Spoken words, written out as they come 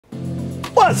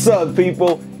What's up,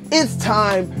 people? It's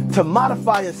time to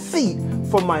modify a seat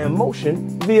for my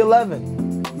InMotion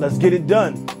V11. Let's get it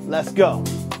done. Let's go.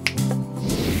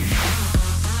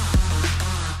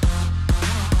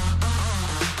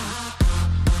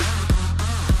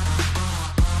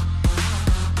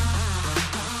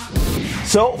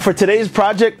 So for today's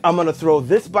project, I'm gonna throw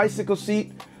this bicycle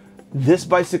seat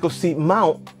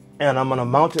mount, and I'm gonna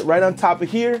mount it right on top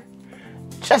of here,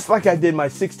 just like I did my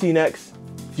 16X.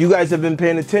 If you guys have been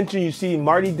paying attention, you see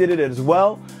Marty did it as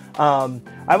well.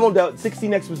 I've no doubt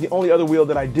 16X was the only other wheel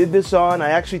that I did this on. I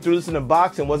actually threw this in a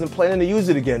box and wasn't planning to use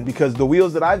it again because the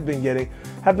wheels that I've been getting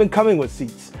have been coming with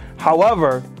seats.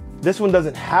 However, this one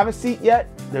doesn't have a seat yet.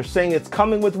 They're saying it's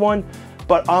coming with one,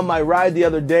 but on my ride the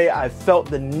other day, I felt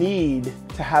the need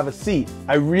to have a seat.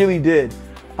 I really did.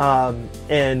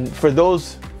 And for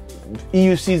those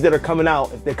EUCs that are coming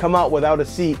out, if they come out without a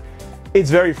seat, it's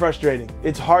very frustrating.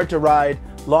 It's hard to ride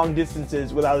long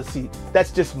distances without a seat.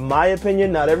 That's just my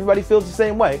opinion. Not everybody feels the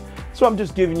same way. So I'm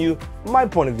just giving you my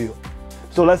point of view.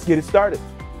 So let's get it started.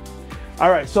 All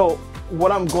right, so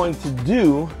what I'm going to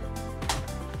do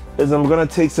is I'm gonna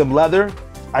take some leather.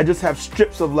 I just have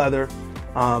strips of leather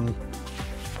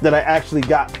that I actually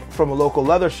got from a local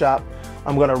leather shop.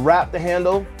 I'm gonna wrap the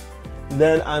handle,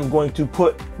 then I'm going to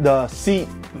put the seat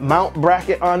mount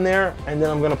bracket on there, and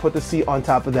then I'm gonna put the seat on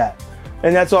top of that.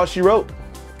 And that's all she wrote.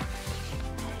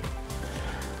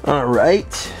 All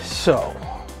right, so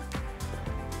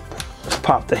let's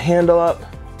pop the handle up,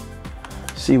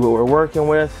 see what we're working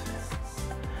with.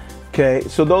 Okay,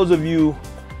 so those of you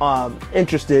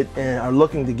interested and are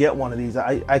looking to get one of these,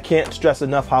 I can't stress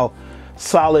enough how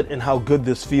solid and how good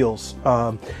this feels.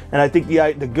 And I think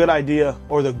the good idea,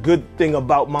 or the good thing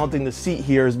about mounting the seat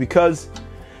here, is because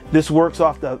this works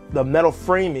off the metal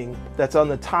framing that's on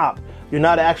the top. You're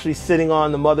not actually sitting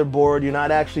on the motherboard. You're not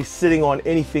actually sitting on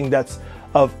anything that's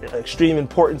of extreme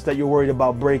importance that you're worried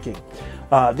about breaking.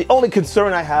 The only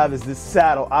concern I have is this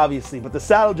saddle, obviously, but the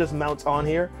saddle just mounts on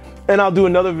here, and I'll do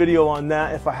another video on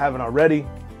that if I haven't already,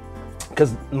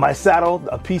 because my saddle,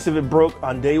 a piece of it broke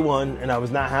on day one and I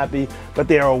was not happy, but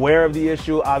they are aware of the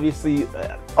issue. Obviously,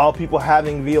 all people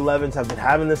having V11s have been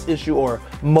having this issue, or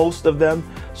most of them.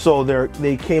 So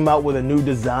they came out with a new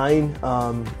design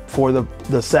for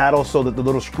the saddle so that the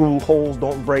little screw holes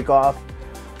don't break off.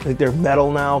 I think they're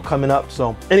metal now coming up.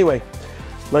 So anyway,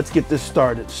 let's get this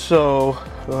started. So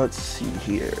let's see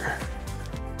here.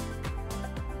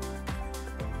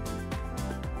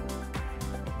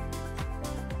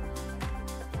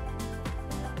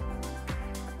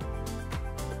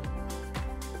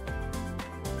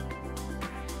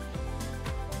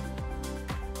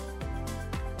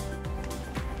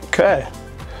 Okay,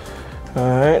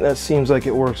 all right, that seems like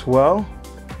it works well.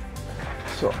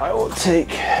 So I will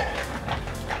take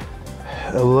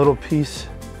a little piece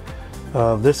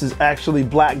of, this is actually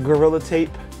black Gorilla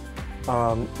tape.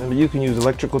 And you can use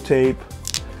electrical tape.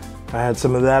 I had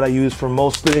some of that I use for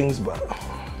most things, but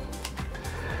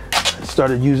I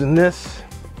started using this.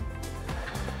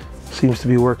 Seems to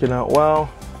be working out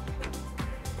well.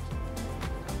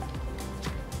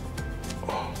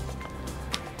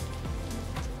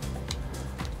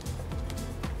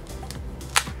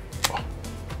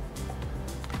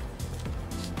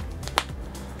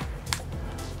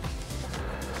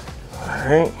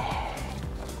 Alright,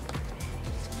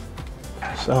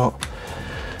 so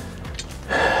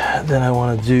then I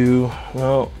want to do,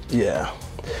 well, yeah,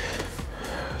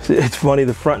 it's funny,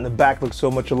 the front and the back look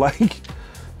so much alike.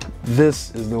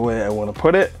 This is the way I want to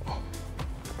put it,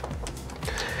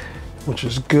 which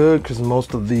is good because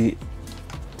most of the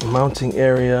mounting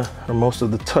area, or most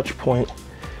of the touch point,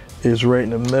 is right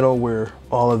in the middle where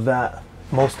all of that,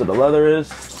 most of the leather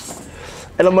is.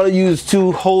 And I'm going to use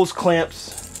 2 hose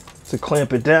clamps to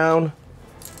clamp it down.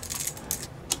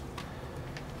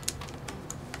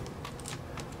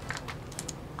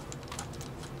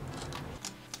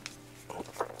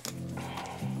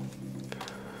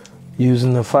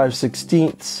 Using the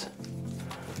 5/16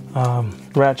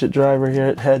 ratchet driver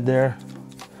here, head there,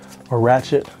 or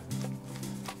ratchet.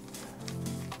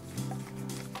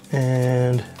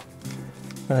 And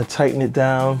I'm gonna tighten it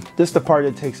down. This is the part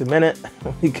that takes a minute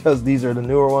because these are the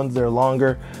newer ones, they're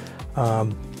longer.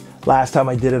 Last time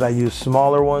I did it, I used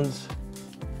smaller ones.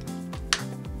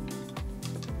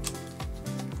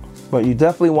 But you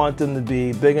definitely want them to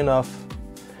be big enough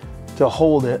to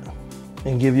hold it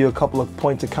and give you a couple of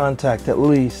points of contact at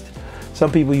least.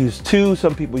 Some people use 2,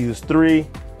 some people use 3.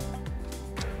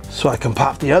 So I can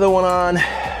pop the other one on.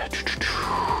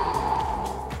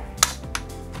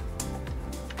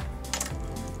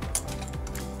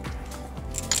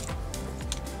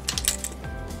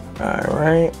 All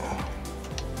right.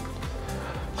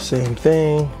 same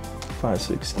thing,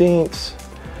 5/16,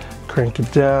 crank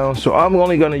it down. So I'm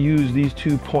only gonna use these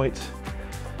 2 points,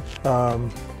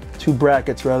 2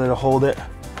 brackets rather, to hold it.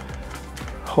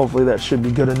 Hopefully that should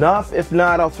be good enough. If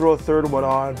not, I'll throw a third one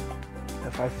on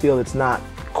if I feel it's not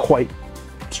quite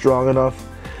strong enough,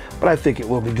 but I think it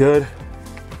will be good.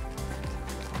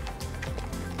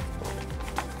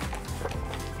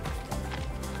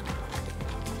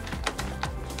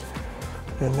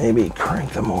 And maybe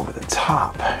crank them over the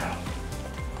top.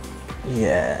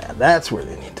 Yeah, that's where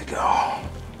they need to go.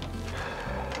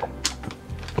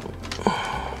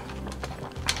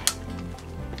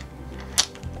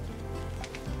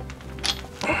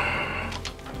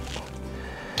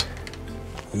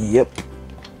 Yep,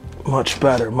 much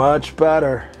better, much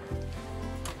better.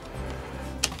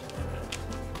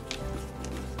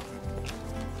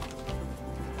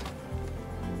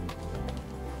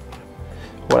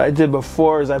 What I did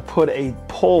before is I put a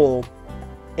pole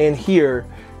in here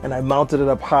and I mounted it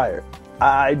up higher.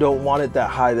 I don't want it that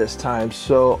high this time,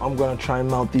 so I'm gonna try and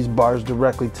mount these bars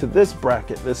directly to this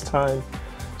bracket this time,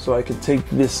 so I can take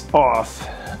this off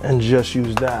and just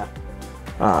use that.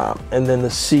 And then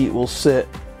the seat will sit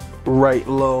right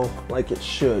low like it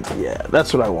should. Yeah,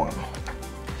 that's what I want.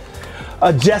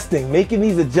 Adjusting, making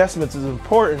these adjustments is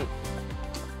important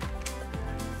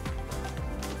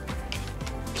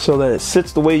so that it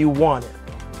sits the way you want it.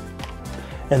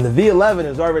 And the V11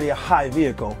 is already a high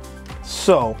vehicle,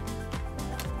 so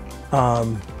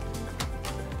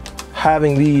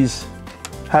having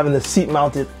the seat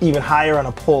mounted even higher on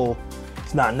a pole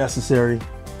is not necessary.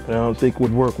 I don't think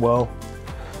would work well.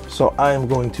 So I am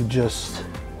going to just,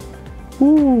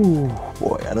 ooh,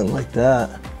 boy, I didn't like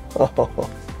that. Oh.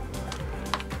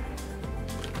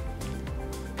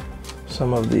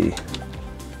 Some of the,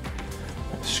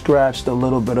 scratched a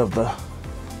little bit of the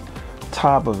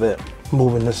top of it,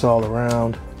 moving this all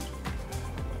around.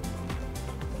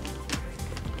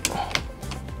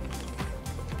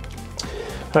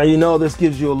 Now, you know, this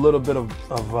gives you a little bit of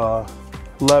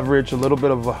leverage, a little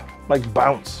bit of like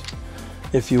bounce,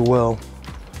 if you will,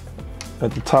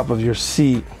 at the top of your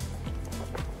seat.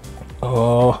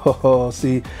 Oh,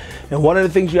 see, and one of the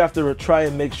things you have to try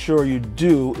and make sure you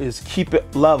do is keep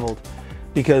it leveled,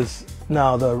 because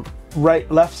now the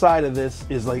left side of this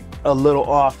is like a little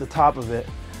off the top of it,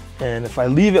 and if I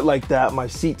leave it like that, my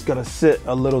seat's gonna sit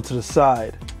a little to the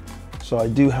side, so I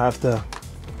do have to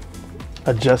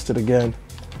adjust it again.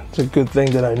 It's a good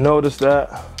thing that I noticed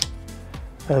that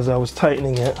as I was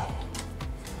tightening it.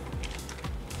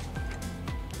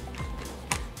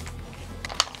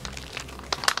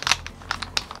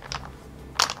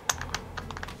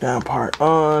 Down part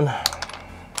on.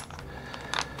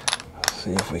 Let's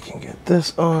see if we can get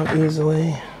this on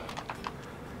easily.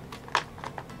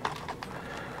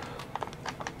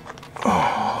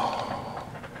 Oh,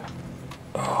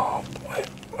 oh boy.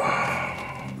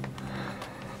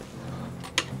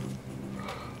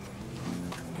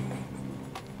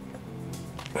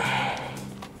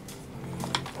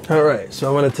 All right, so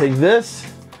I'm gonna take this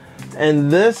and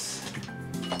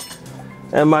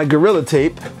my Gorilla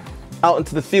Tape out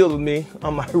into the field with me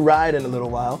on my ride in a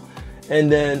little while,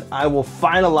 and then I will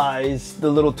finalize the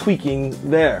little tweaking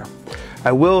there.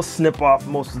 I will snip off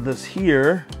most of this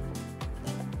here,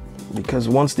 because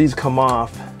once these come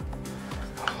off,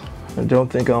 I won't be able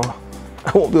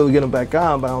to get them back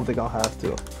on, but I don't think I'll have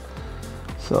to.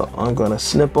 So I'm gonna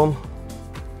snip them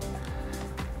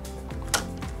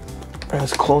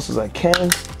as close as I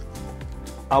can.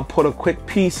 I'll put a quick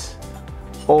piece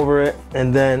over it,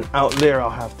 and then out there I'll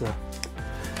have to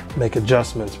make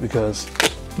adjustments, because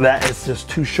that is just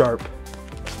too sharp.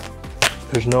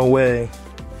 There's no way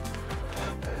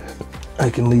I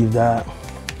can leave that.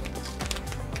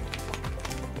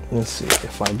 Let's see,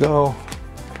 if I go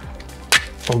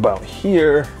about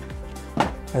here,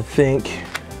 I think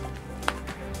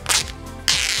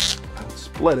and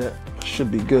split it,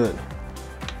 should be good.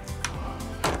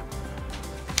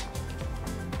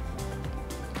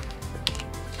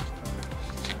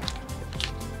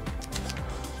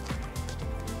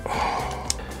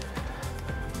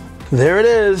 There it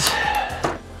is,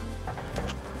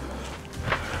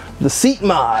 the seat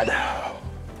mod.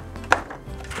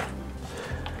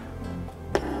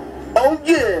 Oh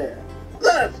yeah,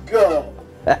 let's go.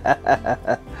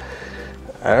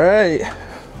 All right.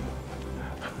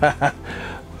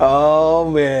 Oh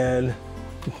man,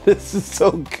 this is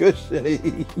so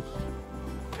cushiony.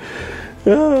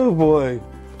 Oh boy.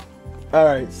 All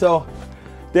right, so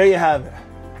there you have it,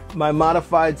 my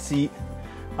modified seat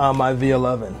on my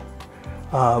V11.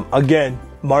 Again,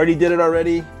 Marty did it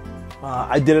already.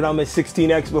 I did it on my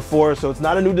 16X before, so it's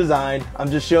not a new design. I'm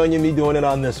just showing you me doing it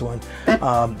on this one.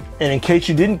 And in case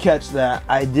you didn't catch that,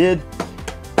 I did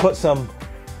put some,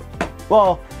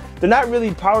 well, they're not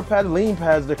really power pads, lean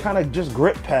pads, they're kind of just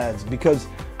grip pads, because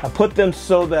I put them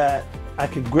so that I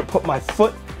could put my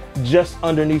foot just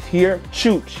underneath here.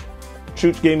 Chooch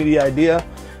gave me the idea,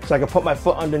 so I could put my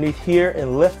foot underneath here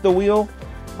and lift the wheel.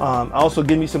 Also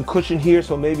give me some cushion here,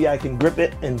 so maybe I can grip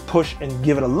it and push and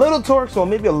give it a little torque, so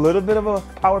maybe a little bit of a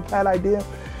power pad idea.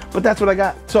 But that's what I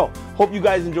got. So hope you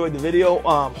guys enjoyed the video.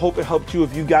 Hope it helped you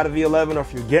if you got a V11 or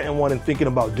if you're getting one and thinking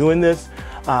about doing this.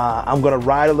 I'm gonna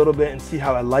ride a little bit and see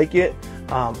how I like it.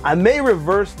 I may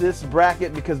reverse this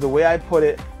bracket because the way I put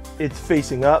it, it's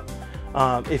facing up.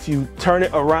 If you turn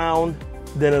it around,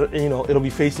 then it'll be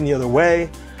facing the other way,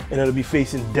 and it'll be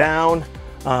facing down.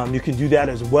 You can do that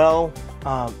as well.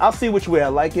 I'll see which way I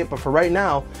like it, but for right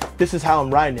now, this is how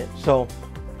I'm riding it. So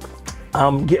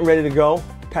I'm getting ready to go,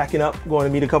 packing up, going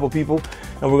to meet a couple people,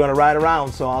 and we're gonna ride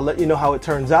around. So I'll let you know how it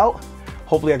turns out.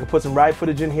 Hopefully I can put some ride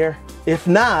footage in here. If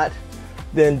not,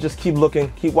 then just keep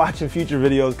looking, keep watching future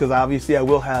videos, because obviously I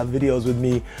will have videos with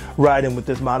me riding with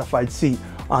this modified seat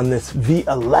on this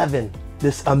V11,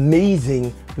 this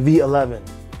amazing V11.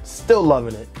 Still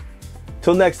loving it.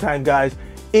 Till next time, guys,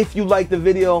 if you like the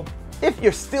video, if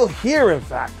you're still here, in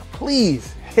fact,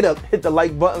 please hit the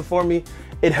like button for me.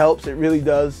 It helps, it really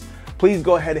does. Please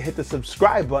go ahead and hit the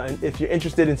subscribe button if you're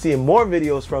interested in seeing more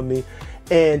videos from me.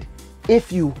 And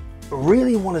if you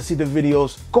really want to see the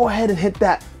videos, go ahead and hit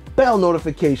that bell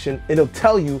notification. It'll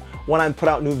tell you when I put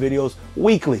out new videos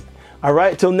weekly. All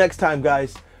right, till next time,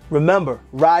 guys, remember,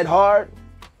 ride hard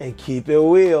and keep it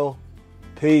real.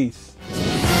 Peace.